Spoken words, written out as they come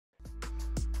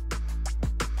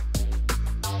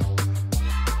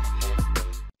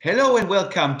Hello and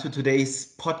welcome to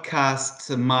today's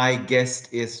podcast. My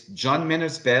guest is John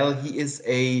Manners-Bell. He is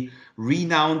a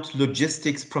renowned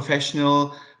logistics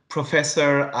professor.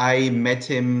 I met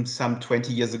him some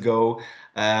 20 years ago,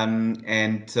 and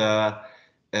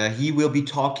he will be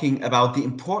talking about the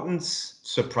importance,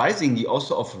 surprisingly,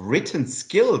 also of written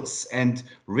skills and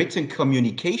written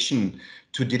communication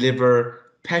to deliver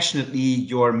passionately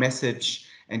your message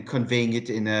and conveying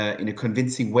it in a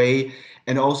convincing way.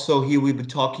 And also, here we'll be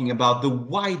talking about the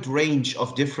wide range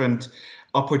of different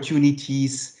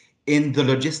opportunities in the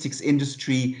logistics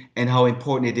industry and how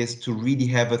important it is to really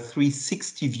have a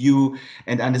 360 view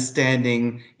and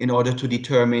understanding in order to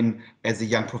determine, as a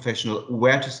young professional,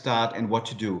 where to start and what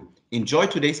to do. Enjoy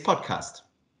today's podcast.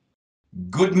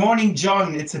 Good morning,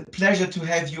 John. It's a pleasure to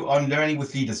have you on Learning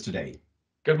with Leaders today.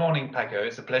 Good morning, Paco.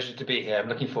 It's a pleasure to be here. I'm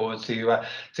looking forward to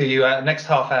next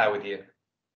half hour with you.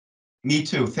 Me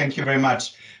too. Thank you very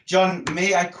much. John,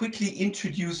 may I quickly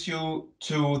introduce you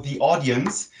to the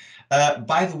audience?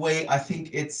 By the way, I think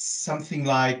it's something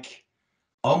like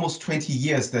almost 20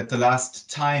 years that the last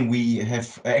time we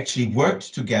have actually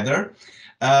worked together.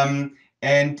 And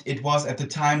it was at the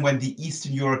time when the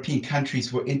Eastern European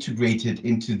countries were integrated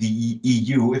into the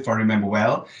EU, if I remember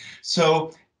well.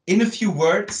 So in a few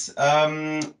words,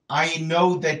 I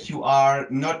know that you are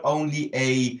not only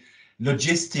a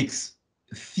logistics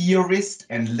theorist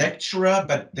and lecturer,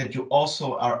 but that you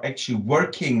also are actually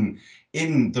working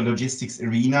in the logistics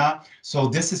arena. So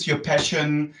this is your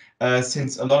passion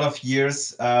since a lot of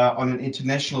years on an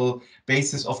international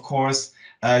basis, of course.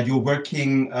 You're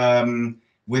working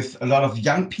with a lot of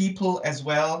young people as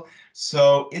well.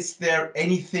 So is there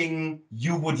anything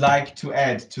you would like to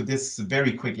add to this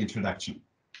very quick introduction?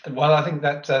 Well, I think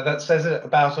that says it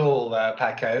about all,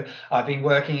 Paco. I've been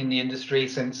working in the industry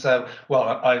since,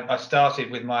 I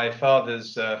started with my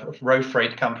father's road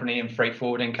freight company and freight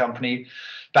forwarding company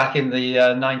back in the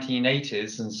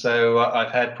 1980s. And so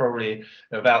I've had probably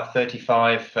about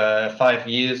 5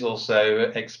 years or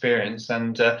so experience.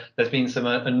 And there's been some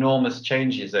enormous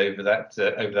changes over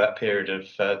that period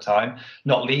of time,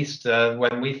 not least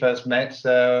when we first met,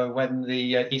 when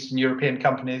the Eastern European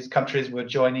countries were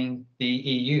joining the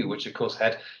EU, which of course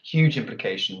had huge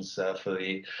implications for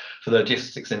the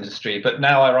logistics industry. But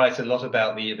now I write a lot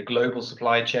about the global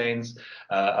supply chains,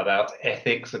 about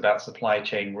ethics, about supply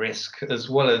chain risk, as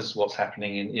well as what's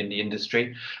happening in the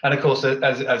industry. And of course,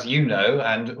 as you know,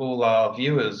 and all our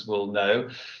viewers will know,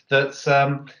 that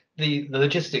the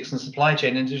logistics and supply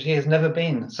chain industry has never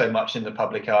been so much in the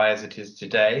public eye as it is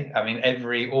today. I mean,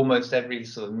 almost every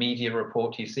sort of media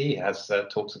report you see has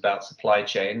talks about supply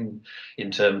chain in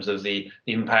terms of the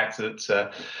impact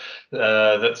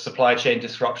that supply chain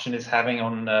disruption is having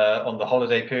on the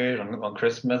holiday period, on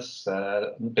Christmas.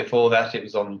 Before that, it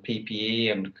was on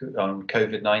PPE and on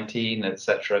COVID-19,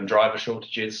 etc., and driver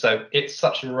shortages. So it's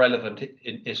such a relevant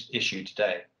issue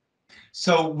today.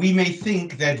 So we may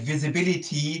think that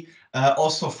visibility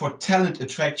also for talent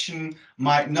attraction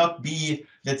might not be,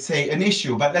 let's say, an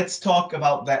issue, but let's talk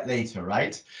about that later,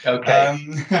 right? Okay.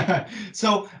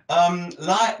 Now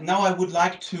I would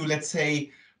like to, let's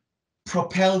say,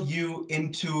 propel you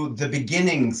into the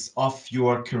beginnings of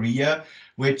your career,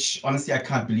 which honestly I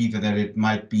can't believe that it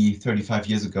might be 35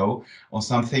 years ago or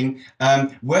something.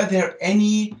 Were there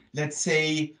any, let's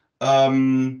say,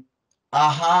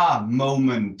 aha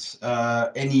moment,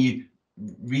 any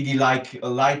really like a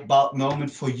light bulb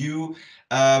moment for you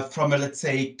from a, let's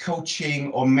say, coaching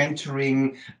or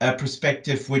mentoring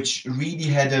perspective, which really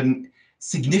had a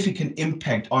significant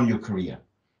impact on your career?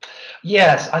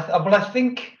 Yes, I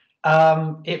think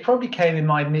it probably came in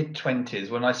my mid-20s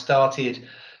when I started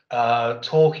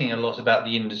talking a lot about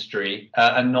the industry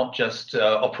and not just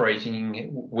operating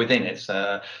within it.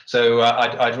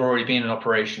 I'd already been an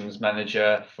operations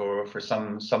manager for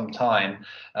some time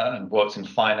and worked in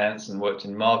finance and worked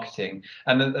in marketing.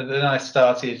 And then I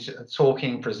started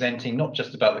talking, presenting not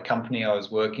just about the company I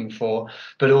was working for,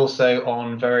 but also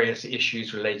on various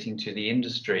issues relating to the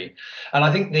industry. And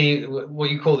I think what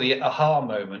you call the aha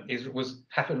moment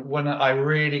happened when I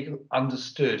really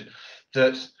understood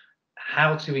that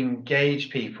how to engage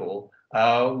people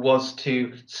was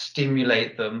to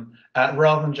stimulate them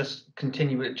rather than just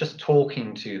continue just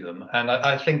talking to them. And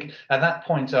I think at that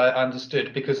point I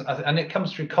understood, and it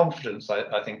comes through confidence,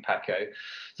 I think, Paco,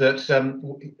 that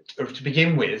to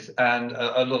begin with, and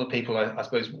a lot of people, I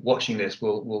suppose, watching this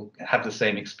will have the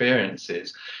same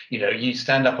experiences. You know, you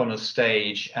stand up on a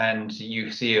stage and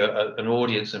you see an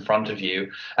audience in front of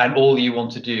you, and all you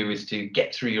want to do is to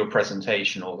get through your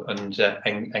presentation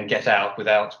and get out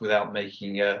without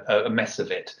making a mess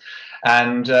of it.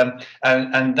 And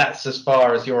that's as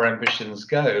far as your questions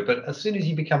go. But as soon as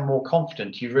you become more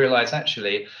confident, you realize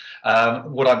actually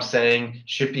what I'm saying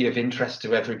should be of interest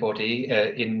to everybody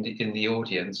in the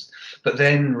audience. But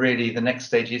then really the next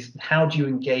stage is, how do you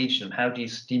engage them? How do you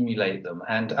stimulate them?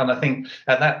 And I think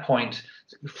at that point,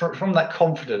 from that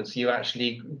confidence, you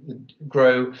actually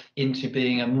grow into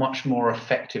being a much more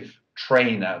effective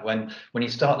trainer when you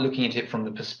start looking at it from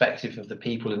the perspective of the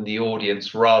people in the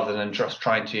audience, rather than just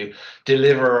trying to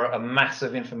deliver a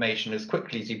massive information as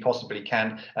quickly as you possibly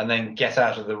can and then get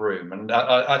out of the room. And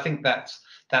I think that's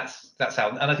how,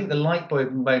 and I think the light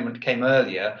bulb moment came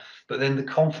earlier, but then the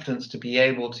confidence to be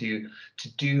able to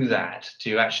do that,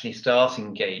 to actually start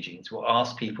engaging, to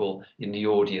ask people in the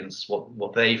audience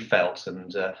what they felt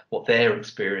and what their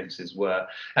experiences were,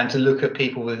 and to look at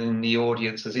people within the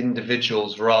audience as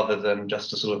individuals rather than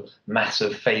just a sort of mass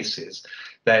of faces,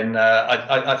 then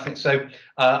I think so.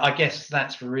 I guess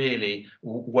that's really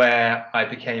where I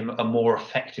became a more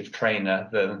effective trainer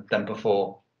than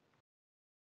before.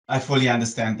 I fully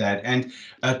understand that. And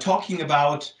talking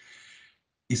about,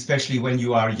 especially when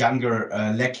you are younger,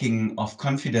 lacking of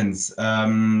confidence,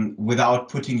 without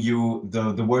putting you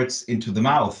the words into the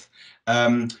mouth.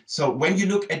 So when you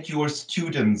look at your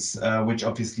students, which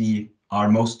obviously are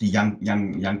mostly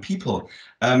young people,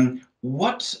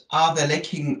 what are they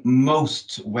lacking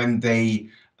most when they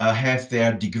have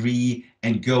their degree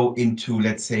and go into,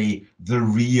 let's say, the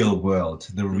real world,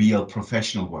 the real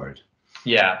professional world?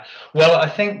 Yeah, well, I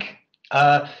think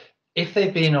if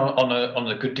they've been on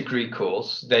a good degree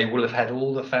course, they will have had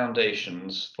all the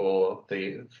foundations for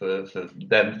their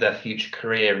future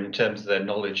career in terms of their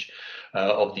knowledge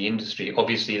of the industry.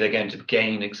 Obviously, they're going to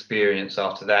gain experience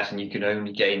after that, and you can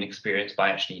only gain experience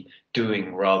by actually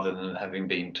doing rather than having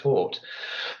been taught.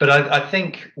 But I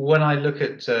think when I look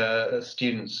at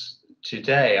students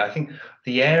today, I think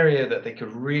the area that they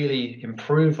could really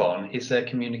improve on is their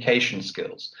communication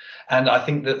skills. And I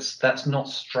think that's not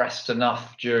stressed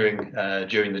enough during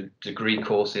the degree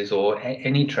courses or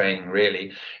any training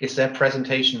really. It's their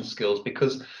presentation skills,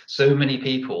 because so many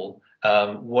people,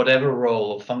 whatever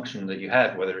role or function that you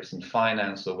have, whether it's in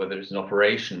finance or whether it's in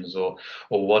operations or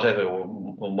whatever,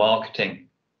 or marketing,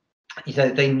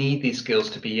 they need these skills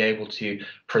to be able to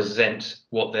present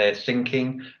what they're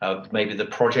thinking, maybe the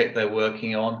project they're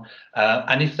working on,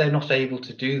 and if they're not able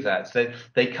to do that,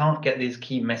 they can't get these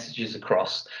key messages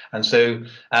across, and so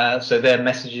their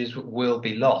messages will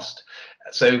be lost.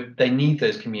 So they need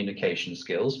those communication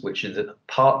skills, which is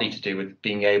partly to do with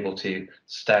being able to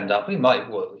stand up. It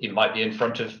might be in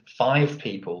front of 5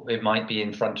 people, it might be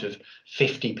in front of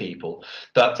 50 people,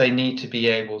 but they need to be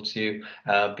able to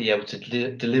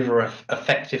deliver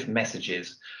effective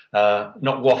messages,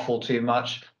 not waffle too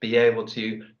much, be able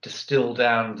to distill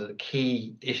down the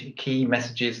key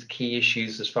messages, the key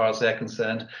issues as far as they're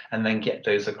concerned, and then get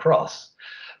those across.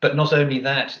 But not only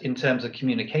that, in terms of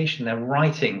communication, their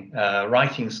writing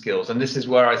skills. And this is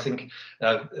where I think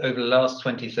over the last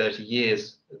 20, 30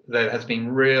 years, there has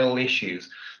been real issues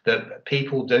that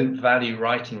people don't value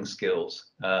writing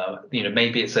skills.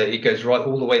 Maybe it goes right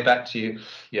all the way back to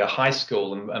high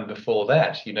school and before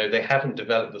that. They haven't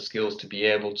developed the skills to be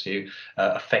able to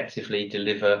effectively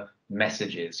deliver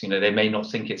messages. They may not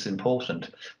think it's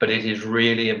important, but it is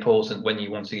really important when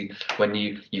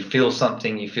you feel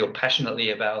something, you feel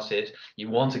passionately about it, you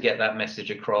want to get that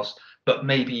message across, but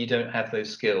maybe you don't have those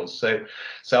skills.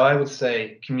 So I would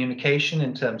say communication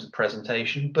in terms of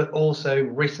presentation, but also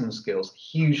written skills,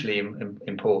 hugely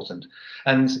important.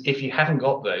 And if you haven't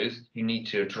got those, you need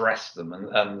to address them.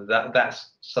 And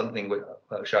that's something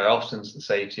which I often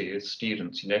say to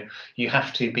students. You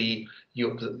have to be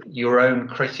your own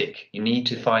critic. You need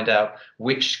to find out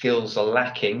which skills are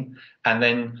lacking, and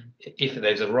then if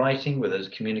there's a writing, whether there's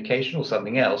communication or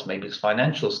something else, maybe it's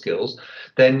financial skills,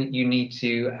 then you need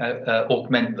to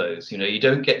augment those. You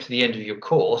don't get to the end of your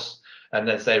course and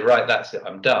then say, right, that's it,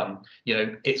 I'm done.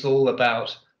 It's all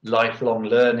about lifelong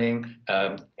learning,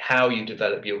 how you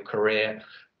develop your career,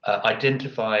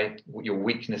 identify your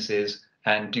weaknesses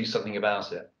and do something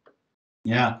about it.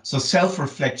 Yeah, so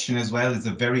self-reflection as well is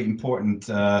a very important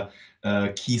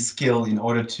key skill in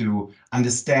order to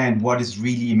understand what is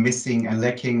really missing and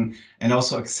lacking, and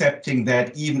also accepting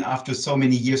that even after so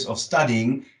many years of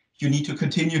studying, you need to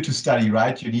continue to study,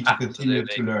 right? You need to continue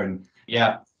to learn.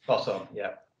 Yeah, spot on.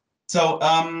 Yeah. So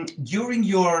during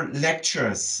your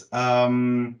lectures,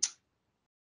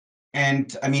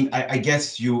 and I mean, I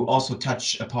guess you also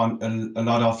touch upon a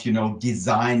lot of,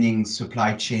 designing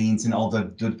supply chains and all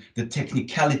the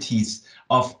technicalities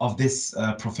of this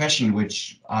profession,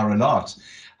 which are a lot.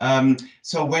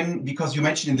 So because you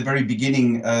mentioned in the very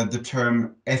beginning the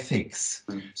term ethics,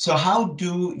 so how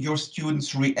do your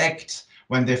students react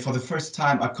when they for the first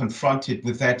time are confronted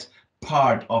with that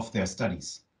part of their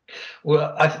studies?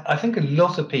 Well, I think a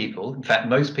lot of people, in fact,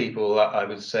 most people, I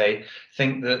would say,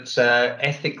 think that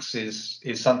ethics is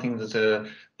something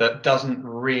that doesn't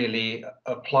really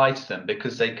apply to them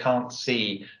because they can't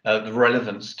see the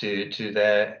relevance to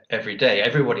their everyday.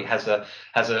 Everybody has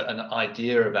an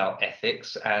idea about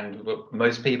ethics, and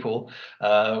most people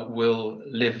will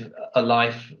live a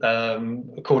life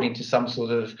according to some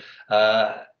sort of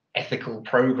ethical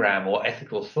program or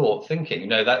ethical thought thinking.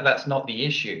 That's not the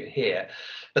issue here.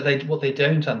 But what they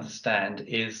don't understand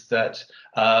is that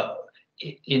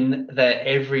in their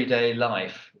everyday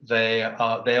life, they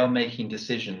are making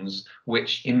decisions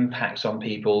which impact on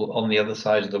people on the other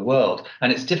side of the world,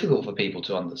 and it's difficult for people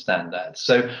to understand that.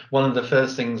 So one of the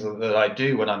first things that I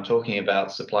do when I'm talking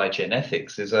about supply chain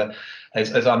ethics is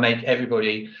as I make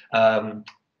everybody.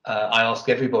 I ask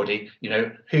everybody,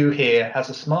 who here has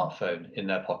a smartphone in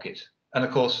their pocket? And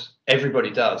of course, everybody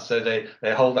does. So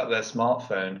they hold up their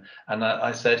smartphone, and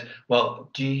I said, well,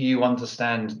 do you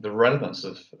understand the relevance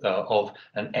of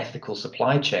an ethical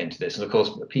supply chain to this? And of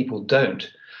course, people don't.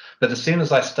 But as soon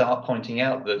as I start pointing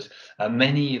out that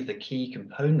many of the key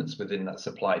components within that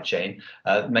supply chain,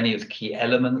 many of the key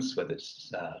elements, whether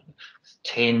it's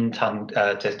tin,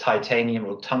 titanium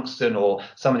or tungsten or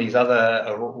some of these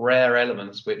other rare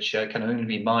elements which can only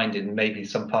be mined in maybe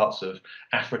some parts of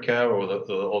Africa or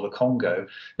the Congo,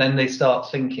 then they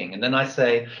start thinking. And then I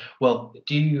say, well,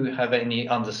 do you have any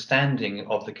understanding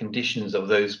of the conditions of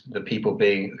the people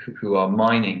who are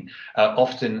mining?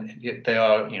 Often they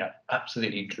are,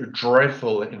 absolutely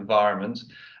dreadful environments.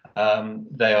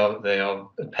 They are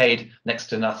paid next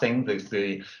to nothing.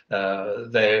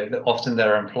 Often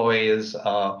their employers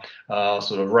are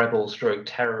sort of rebel stroke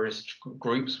terrorist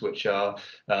groups which are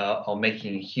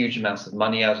making huge amounts of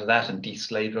money out of that and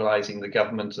destabilizing the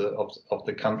government of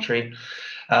the country.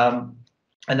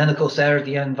 And then, of course, there are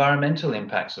the environmental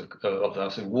impacts of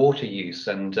water use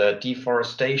and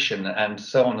deforestation and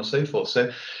so on and so forth.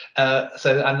 So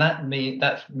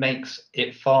that makes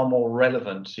it far more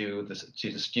relevant to the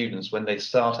students when they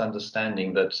start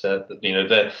understanding that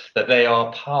that they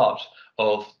are part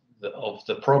of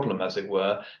the problem, as it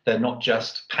were. They're not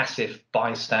just passive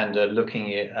bystander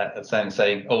looking at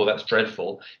saying, oh, that's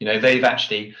dreadful. They've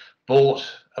actually bought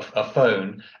a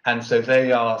phone, and so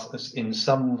they are in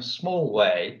some small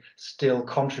way still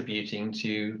contributing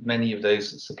to many of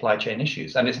those supply chain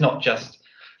issues. And it's not just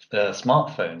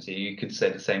smartphones. You could say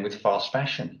the same with fast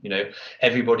fashion.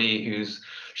 Everybody who's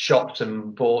shopped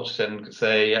and bought and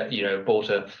bought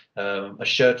a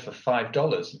shirt for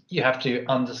 $5, you have to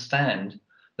understand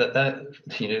that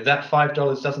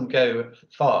 $5 doesn't go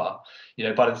far.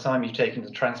 By the time you've taken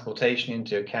the transportation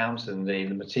into account and the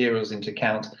materials into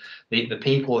account, the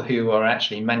people who are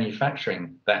actually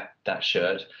manufacturing that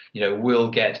shirt,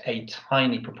 will get a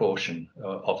tiny proportion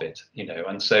of it.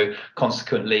 And so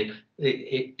consequently,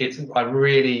 I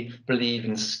really believe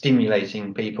in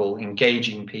stimulating people,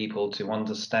 engaging people to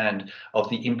understand of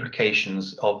the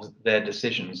implications of their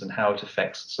decisions and how it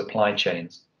affects supply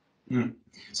chains. Mm.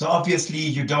 So obviously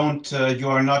you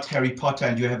are not Harry Potter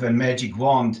and you have a magic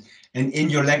wand, and in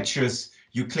your lectures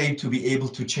you claim to be able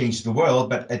to change the world,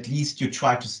 but at least you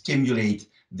try to stimulate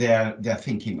their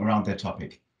thinking around that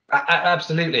topic.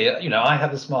 Absolutely. I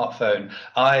have a smartphone.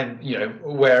 I'm,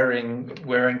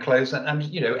 wearing clothes, and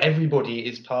everybody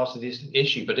is part of this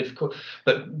issue. But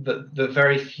the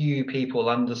very few people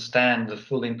understand the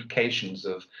full implications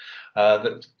of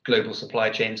that global supply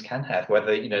chains can have.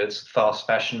 Whether it's fast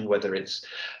fashion, whether it's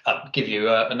give you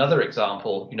another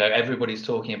example. Everybody's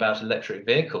talking about electric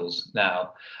vehicles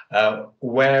now.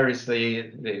 Where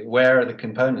are the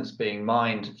components being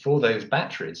mined for those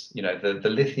batteries? The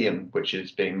lithium which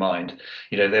is being mined.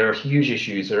 There are huge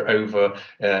issues over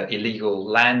illegal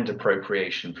land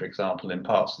appropriation, for example, in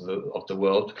parts of the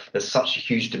world. There's such a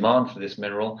huge demand for this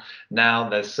mineral now.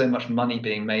 There's so much money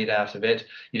being made out of it.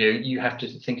 You have to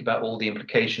think about all the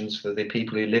implications for the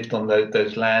people who lived on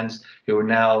those lands, who are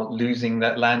now losing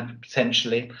that land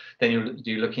potentially. Then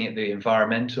you're looking at the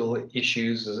environmental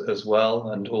issues as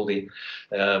well, and all the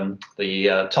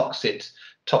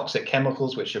toxic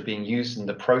chemicals which are being used in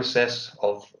the process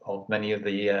of many of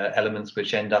the elements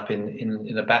which end up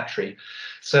in a battery.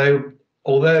 So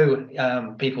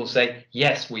although people say,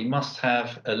 yes, we must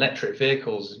have electric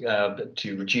vehicles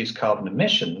to reduce carbon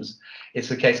emissions, it's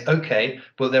the case, okay,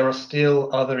 but there are still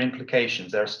other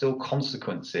implications. There are still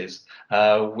consequences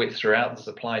throughout the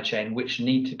supply chain which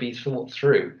need to be thought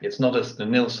through. It's not a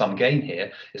nil-sum game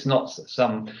here. It's not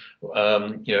some,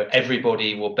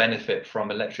 everybody will benefit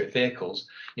from electric vehicles.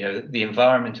 The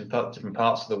environment in different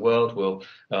parts of the world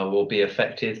will be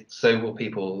affected. So will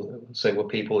people. So will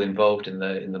people involved in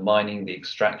the mining, the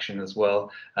extraction as well.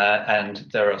 And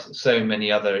there are so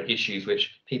many other issues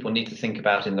which people need to think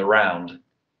about in the round.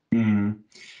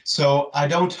 So I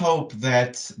don't hope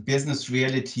that business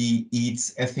reality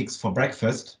eats ethics for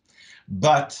breakfast,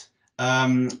 but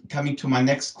coming to my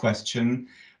next question,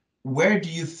 where do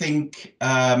you think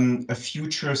a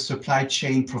future supply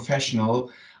chain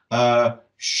professional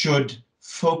should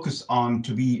focus on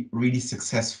to be really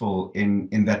successful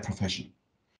in that profession?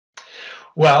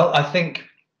 Well, I think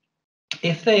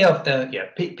if they are,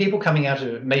 people coming out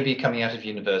of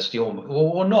university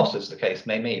or not, as the case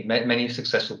may be, many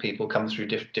successful people come through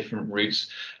different routes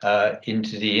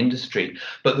into the industry.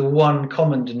 But the one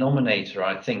common denominator,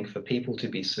 I think, for people to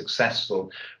be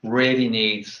successful really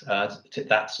needs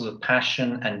that sort of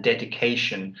passion and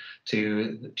dedication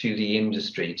to the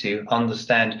industry, to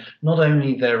understand not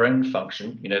only their own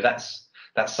function.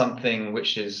 That's something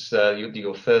which is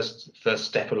your first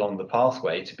step along the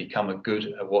pathway to become a good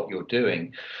at what you're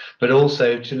doing, but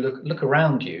also to look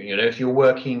around you. If you're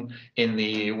working in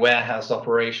the warehouse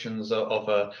operations of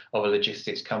a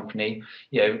logistics company,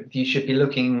 you should be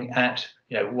looking at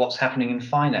what's happening in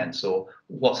finance, or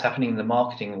what's happening in the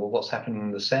marketing, or what's happening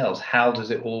in the sales. How does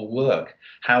it all work?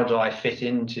 How do I fit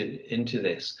into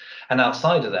this? And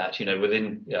outside of that,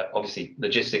 within obviously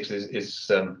logistics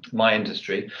is my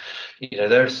industry.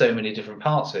 There are so many different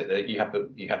parts of it. You have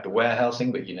the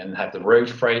warehousing, but you then have the road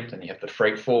freight, and you have the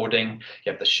freight forwarding,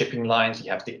 you have the shipping lines, you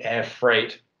have the air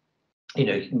freight. You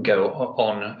can go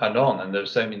on, and there are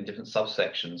so many different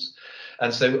subsections.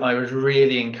 And so I would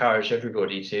really encourage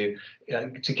everybody to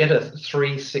get a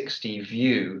 360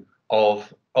 view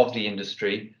of the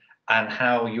industry, and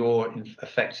how you're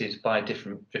affected by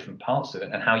different parts of it,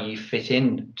 and how you fit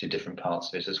into different parts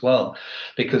of it as well,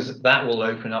 because that will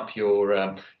open up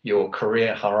your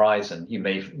career horizon. You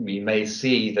may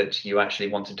see that you actually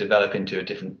want to develop into a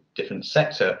different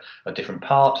sector, a different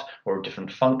part, or a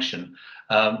different function.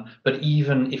 But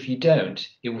even if you don't,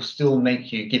 it will still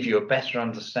give you a better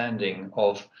understanding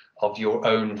of your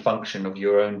own function, of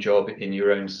your own job in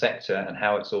your own sector, and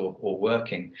how it's all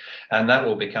working. And that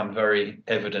will become very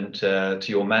evident to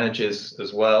your managers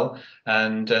as well.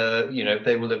 And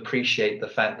they will appreciate the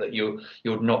fact that you're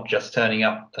not just turning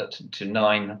up to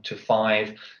 9 to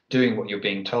 5, doing what you're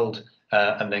being told,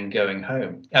 and then going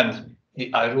home. And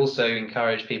I'd also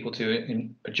encourage people to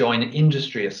join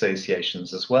industry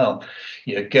associations as well.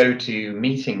 Go to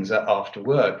meetings after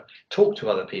work, talk to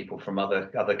other people from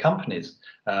other companies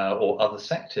or other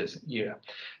sectors.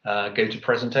 Go to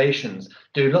presentations,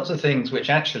 do lots of things which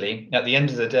actually, at the end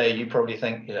of the day, you probably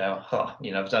think, I've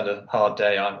done a hard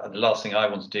day. The last thing I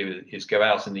want to do is go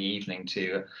out in the evening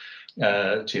to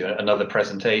another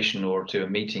presentation, or to a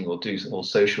meeting, or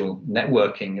social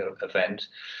networking event.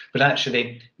 But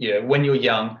actually, when you're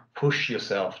young, push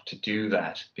yourself to do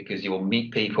that, because you'll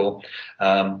meet people.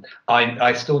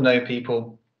 I still know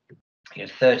people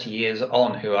 30 years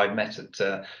on who I met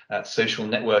at social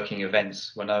networking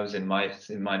events when I was in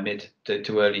my mid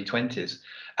to early 20s,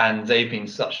 and they've been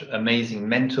such amazing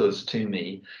mentors to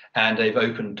me, and they've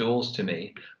opened doors to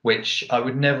me which I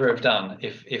would never have done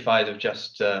if I'd have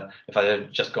just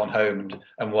gone home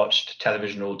and watched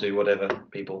television, or do whatever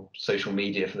social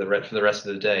media for the rest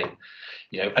of the day.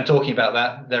 And talking about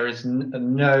that, there is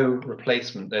no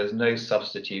replacement, there's no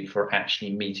substitute for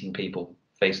actually meeting people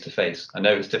face to face. I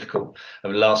know it's difficult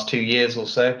over the last 2 years or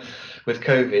so with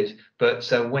COVID, but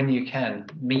when you can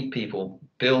meet people,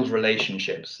 build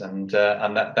relationships, and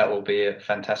that will be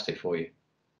fantastic for you.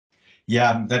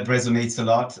 Yeah, that resonates a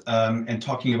lot. And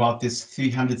talking about this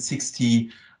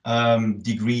 360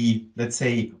 degree, let's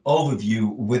say,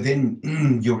 overview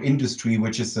within your industry,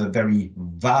 which is a very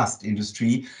vast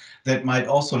industry, that might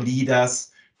also lead us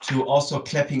to also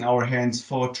clapping our hands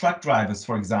for truck drivers,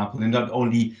 for example, and not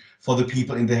only for the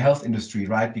people in the health industry,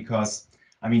 right? Because,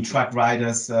 I mean, truck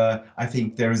riders, I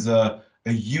think there's a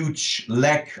huge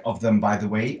lack of them, by the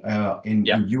way, in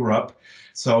Europe.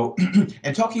 So,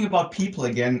 and talking about people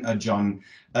again, John,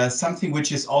 something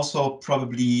which is also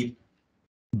probably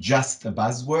just a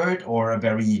buzzword or a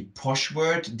very posh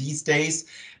word these days,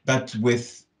 but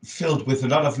filled with a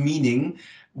lot of meaning.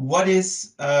 What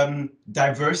is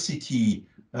diversity,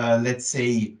 let's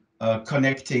say,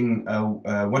 connecting?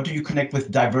 What do you connect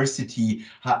with diversity?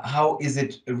 How is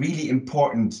it really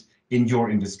important in your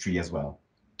industry as well?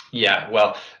 Yeah,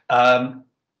 well,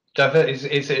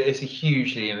 it's a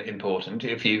hugely important.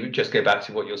 If you just go back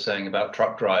to what you're saying about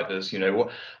truck drivers,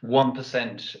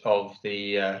 1% of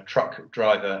the truck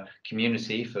driver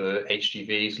community for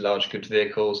HGVs, large goods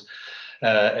vehicles,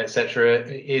 etc.,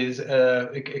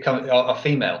 are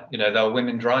female. They're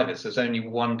women drivers. There's only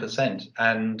 1%,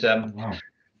 and Wow.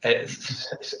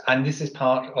 and this is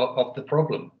part of the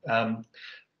problem.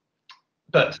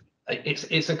 But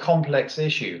it's a complex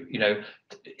issue.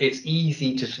 It's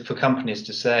easy for companies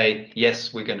to say,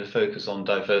 yes, we're going to focus on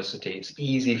diversity. It's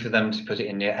easy for them to put it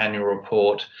in their annual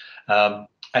report.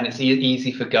 And it's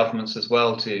easy for governments as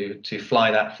well to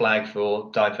fly that flag for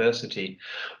diversity.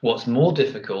 What's more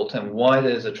difficult, and why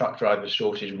there's a truck driver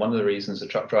shortage, one of the reasons the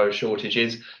truck driver shortage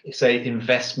is, say,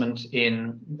 investment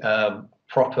in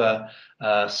proper,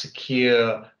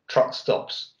 secure truck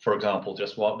stops, for example,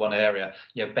 just one area.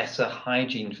 Better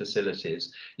hygiene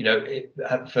facilities.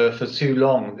 For too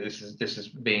long, this is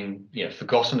being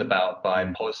forgotten about by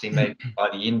policy made by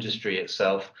the industry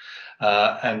itself,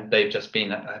 and they've just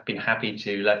been happy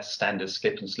to let standards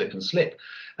slip and slip and slip.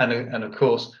 And of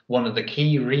course, one of the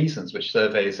key reasons which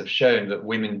surveys have shown that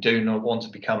women do not want to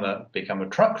become a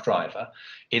truck driver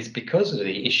is because of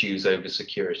the issues over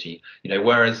security.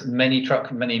 Whereas many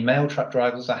male truck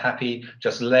drivers are happy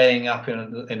just laying up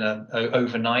in a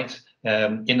overnight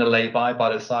in a lay-by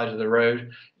the side of the road.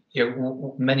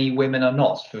 Many women are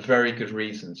not, for very good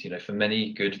reasons, for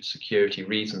many good security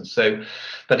reasons. So,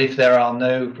 but if there are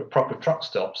no proper truck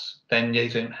stops, then you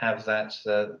don't have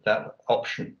that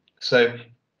option. So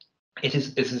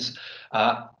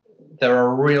there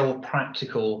are real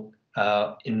practical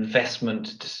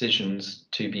investment decisions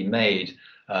to be made,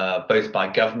 both by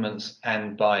governments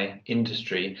and by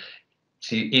industry,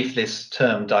 if this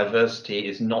term diversity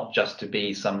is not just to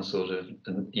be some sort of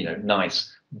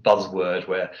nice buzzword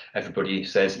where everybody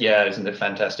says, yeah, isn't it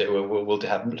fantastic, we'll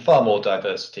have far more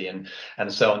diversity and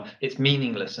so on. It's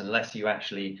meaningless unless you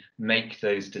actually make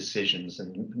those decisions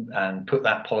and put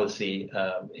that policy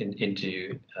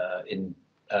into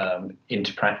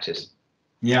practice.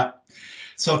 Yeah.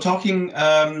 So talking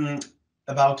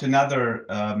about another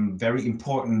very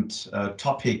important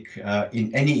topic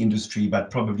in any industry, but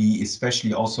probably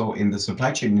especially also in the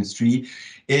supply chain industry,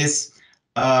 is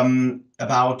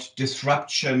about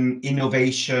disruption,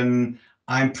 innovation.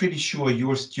 I'm pretty sure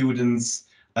your students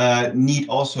need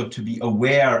also to be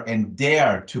aware and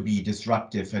dare to be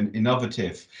disruptive and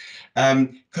innovative.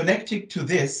 Connected to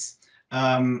this,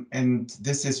 and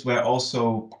this is where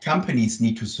also companies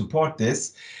need to support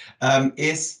this,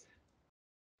 is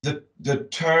the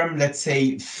term, let's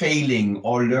say, failing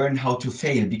or learn how to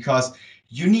fail, because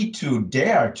you need to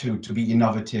dare to be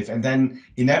innovative, and then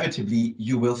inevitably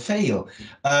you will fail.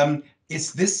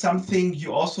 Is this something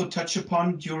you also touch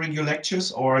upon during your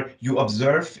lectures, or you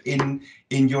observe in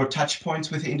your touch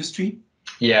points with the industry?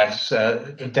 Yes,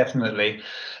 definitely.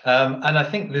 And I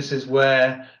think this is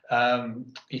where,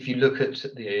 if you look at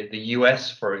the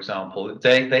US, for example,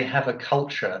 they have a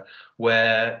culture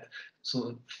where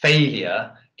sort of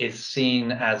failure is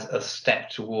seen as a step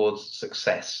towards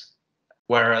success.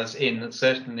 Whereas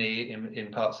certainly in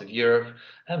parts of Europe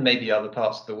and maybe other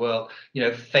parts of the world,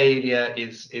 failure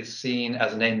is seen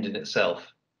as an end in itself.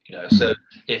 So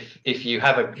if you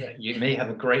may have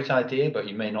a great idea, but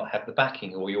you may not have the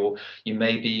backing, or you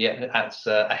may be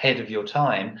ahead of your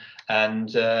time, and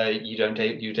you don't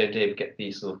able to get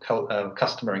the sort of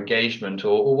customer engagement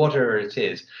or whatever it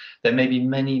is. There may be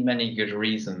many good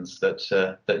reasons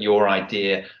that your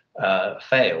idea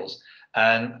fails.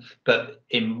 But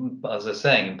as I was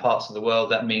saying, in parts of the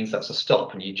world, that means that's a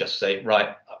stop, and you just say,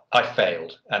 right, I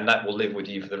failed, and that will live with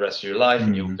you for the rest of your life,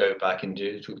 and you'll go back and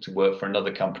to work for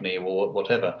another company or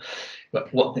whatever.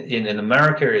 But what in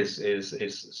America is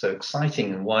so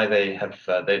exciting, and why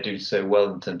they do so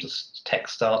well in terms of tech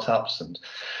startups and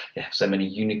so many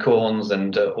unicorns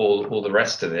and all the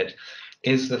rest of it,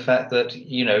 is the fact that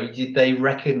they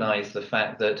recognize the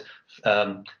fact that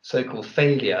so-called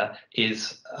failure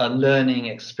is a learning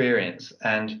experience,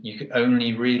 and you can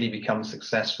only really become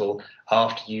successful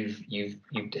after you've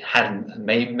had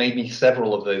maybe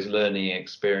several of those learning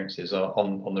experiences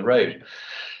on the road.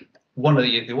 One of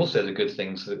the good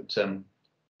things that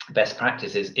best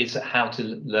practice is how to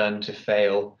learn to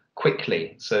fail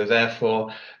quickly. So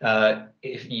therefore,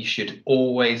 if you should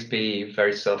always be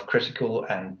very self-critical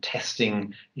and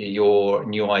testing your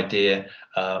new idea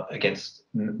against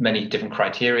many different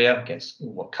criteria, against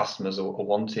what customers are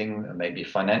wanting, and maybe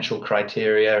financial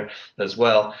criteria as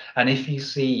well. And if you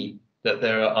see that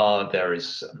there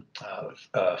is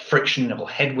friction or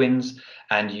headwinds,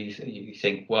 and you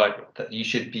think, well, that you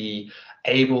should be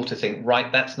able to think,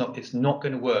 right, it's not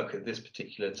going to work at this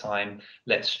particular time.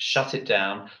 Let's shut it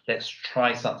down. Let's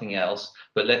try something else.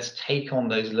 But let's take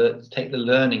the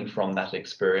learning from that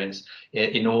experience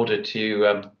in order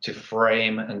to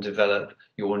frame and develop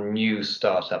your new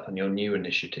startup and your new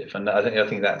initiative. And I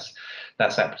think that's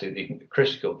absolutely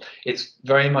critical. It's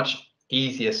very much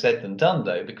easier said than done,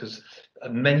 though, because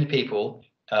many people,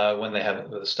 when they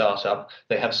have a startup,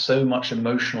 they have so much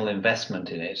emotional investment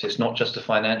in it. It's not just a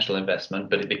financial investment,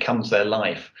 but it becomes their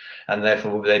life, and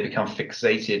therefore they become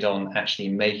fixated on actually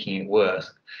making it work.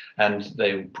 And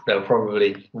they'll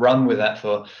probably run with that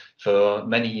for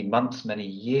many months, many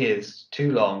years,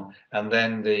 too long, and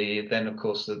then of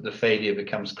course the failure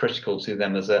becomes critical to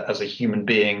them as a human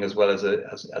being as well as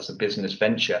a business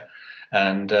venture,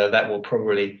 and that will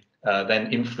probably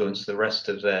then influence the rest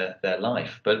of their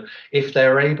life. But if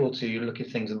they're able to look at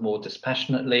things more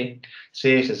dispassionately,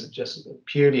 see it as just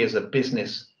purely as a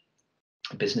business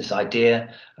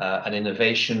idea, an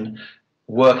innovation,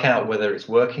 work out whether it's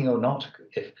working or not.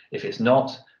 If it's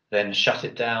not, then shut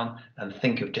it down and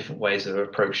think of different ways of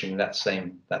approaching that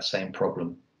same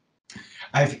problem.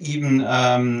 I've even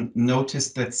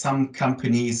noticed that some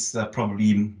companies,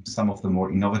 probably some of the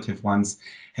more innovative ones,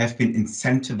 have been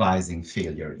incentivizing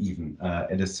failure even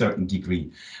at a certain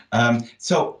degree.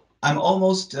 So I'm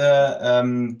almost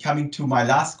coming to my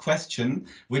last question,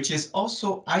 which is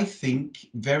also, I think,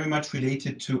 very much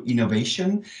related to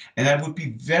innovation. And I would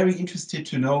be very interested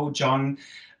to know, John,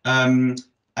 I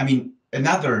mean,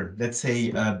 another, let's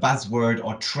say, buzzword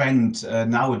or trend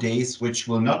nowadays, which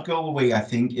will not go away, I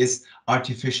think, is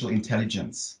artificial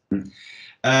intelligence.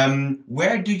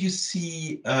 Where do you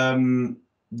see,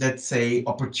 let's say,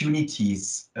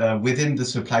 opportunities within the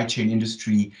supply chain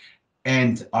industry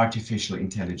and artificial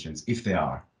intelligence, if there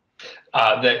are?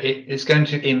 It's going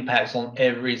to impact on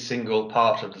every single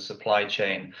part of the supply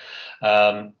chain.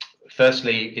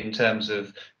 Firstly, in terms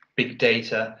of big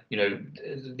data,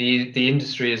 the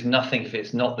industry is nothing if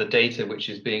it's not the data which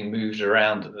is being moved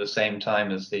around at the same time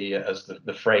as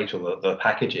the freight or the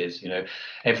packages.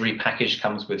 Every package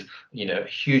comes with a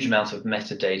huge amount of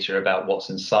metadata about what's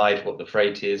inside, what the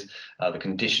freight is, the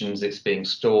conditions it's being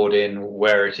stored in,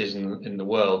 where it is in the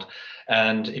world.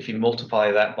 And if you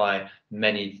multiply that by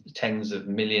many tens of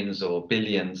millions or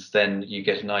billions, then you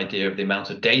get an idea of the amount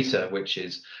of data which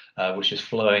is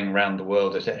flowing around the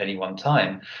world at any one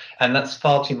time. And that's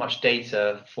far too much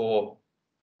data for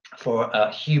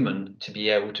a human to be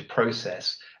able to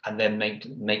process and then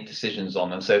make decisions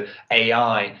on. And so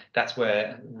AI, that's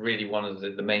where really one of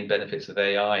the main benefits of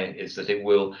AI is that it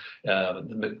will,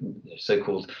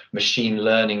 so-called machine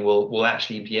learning will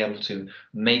actually be able to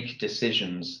make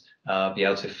decisions, be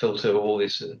able to filter all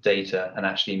this data and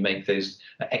actually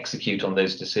execute on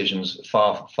those decisions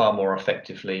far more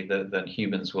effectively than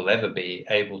humans will ever be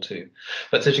able to.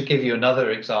 But so to give you another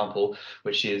example,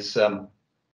 which is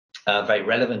very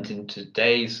relevant in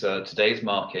today's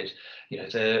market,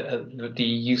 the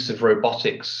use of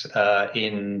robotics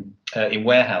in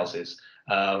warehouses.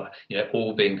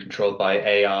 All being controlled by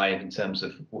AI in terms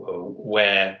of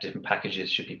where different packages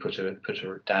should be put around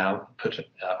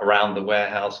the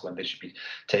warehouse, when they should be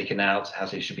taken out, how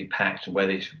they should be packed, and where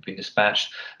they should be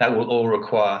dispatched. That will all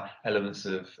require elements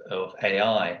of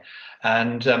AI,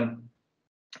 and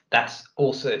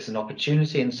it's an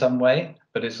opportunity in some way,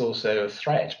 but it's also a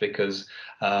threat because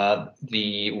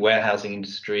the warehousing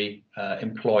industry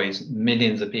employs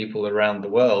millions of people around the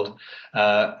world,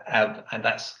 and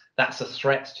that's a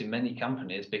threat to many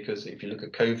companies, because if you look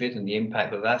at COVID and the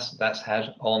impact that's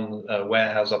had on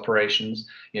warehouse operations,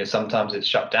 sometimes it's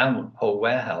shut down whole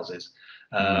warehouses.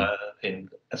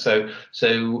 So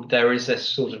there is this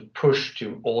sort of push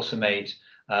to automate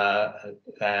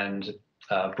and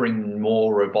bring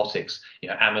more robotics.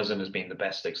 Amazon has been the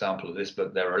best example of this,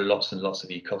 but there are lots and lots of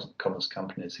e-commerce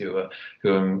companies who are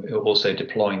also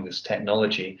deploying this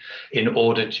technology in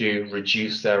order to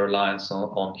reduce their reliance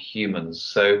on humans.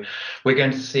 So we're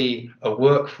going to see a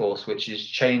workforce which is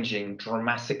changing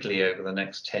dramatically over the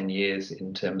next 10 years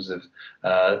in terms of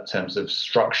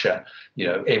structure.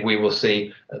 We will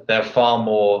see there far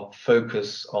more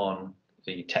focus on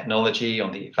the technology,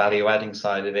 on the value adding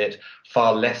side of it,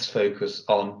 far less focus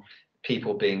on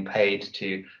people being paid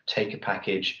to take a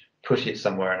package, put it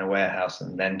somewhere in a warehouse,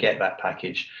 and then get that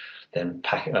package, then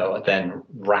then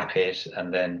wrap it,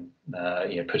 and then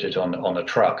put it on a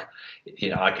truck.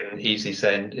 I can easily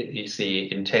see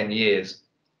in 10 years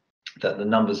that the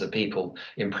numbers of people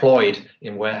employed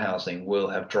in warehousing will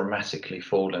have dramatically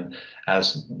fallen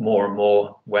as more and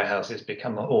more warehouses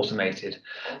become automated.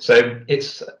 So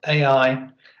it's AI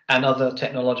and other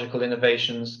technological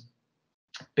innovations,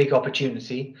 big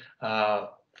opportunity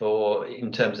for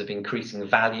in terms of increasing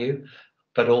value,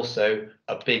 but also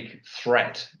a big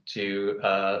threat to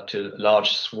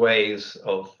large swathes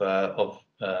of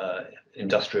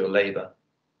industrial labor.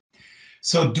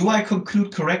 So do I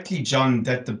conclude correctly, John,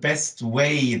 that the best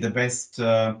way, the best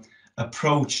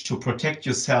approach to protect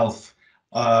yourself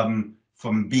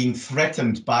from being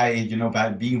threatened by, by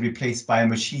being replaced by a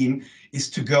machine is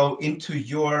to go into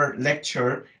your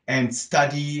lecture and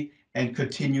study and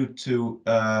continue to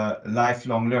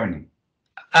lifelong learning?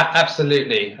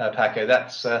 Absolutely, Paco.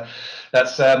 That's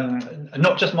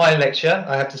not just my lecture,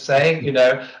 I have to say.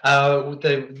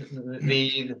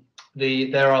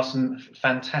 There are some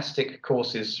fantastic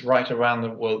courses right around the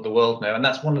world now, and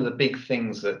that's one of the big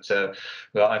things that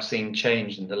I've seen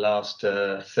change in the last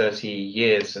 30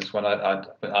 years since when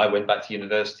I went back to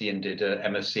university and did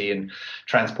MSc in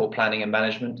transport planning and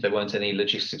management. There weren't any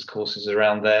logistics courses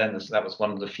around there, and that was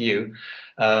one of the few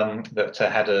that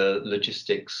had a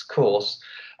logistics course.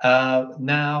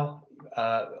 Now,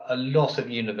 a lot of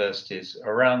universities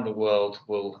around the world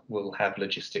will have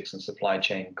logistics and supply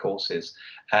chain courses,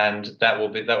 and that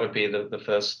would be the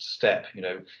first step.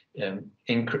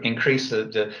 Increase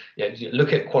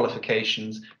look at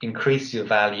qualifications, increase your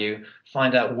value,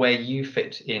 find out where you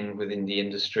fit in within the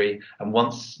industry, and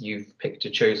once you've picked a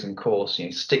chosen course,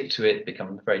 stick to it,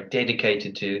 become very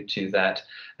dedicated to that,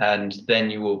 and then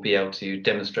you will be able to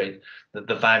demonstrate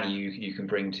the value you can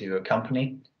bring to a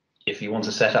company. If you want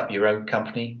to set up your own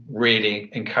company, really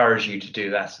encourage you to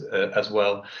do that as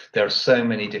well. There are so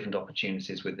many different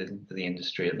opportunities within the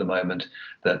industry at the moment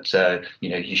that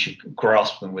you should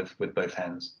grasp them with both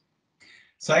hands.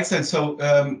 So excellent. So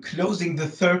closing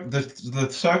the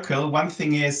circle, one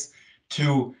thing is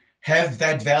to have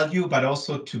that value, but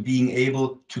also to being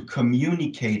able to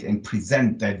communicate and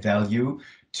present that value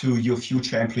to your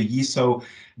future employees. So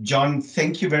John,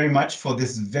 thank you very much for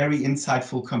this very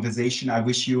insightful conversation. I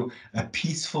wish you a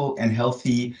peaceful and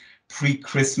healthy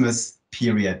pre-Christmas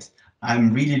period.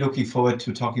 I'm really looking forward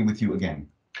to talking with you again.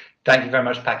 Thank you very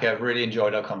much, Paco. I've really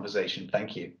enjoyed our conversation.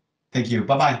 Thank you. Thank you.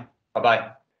 Bye-bye.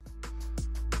 Bye-bye.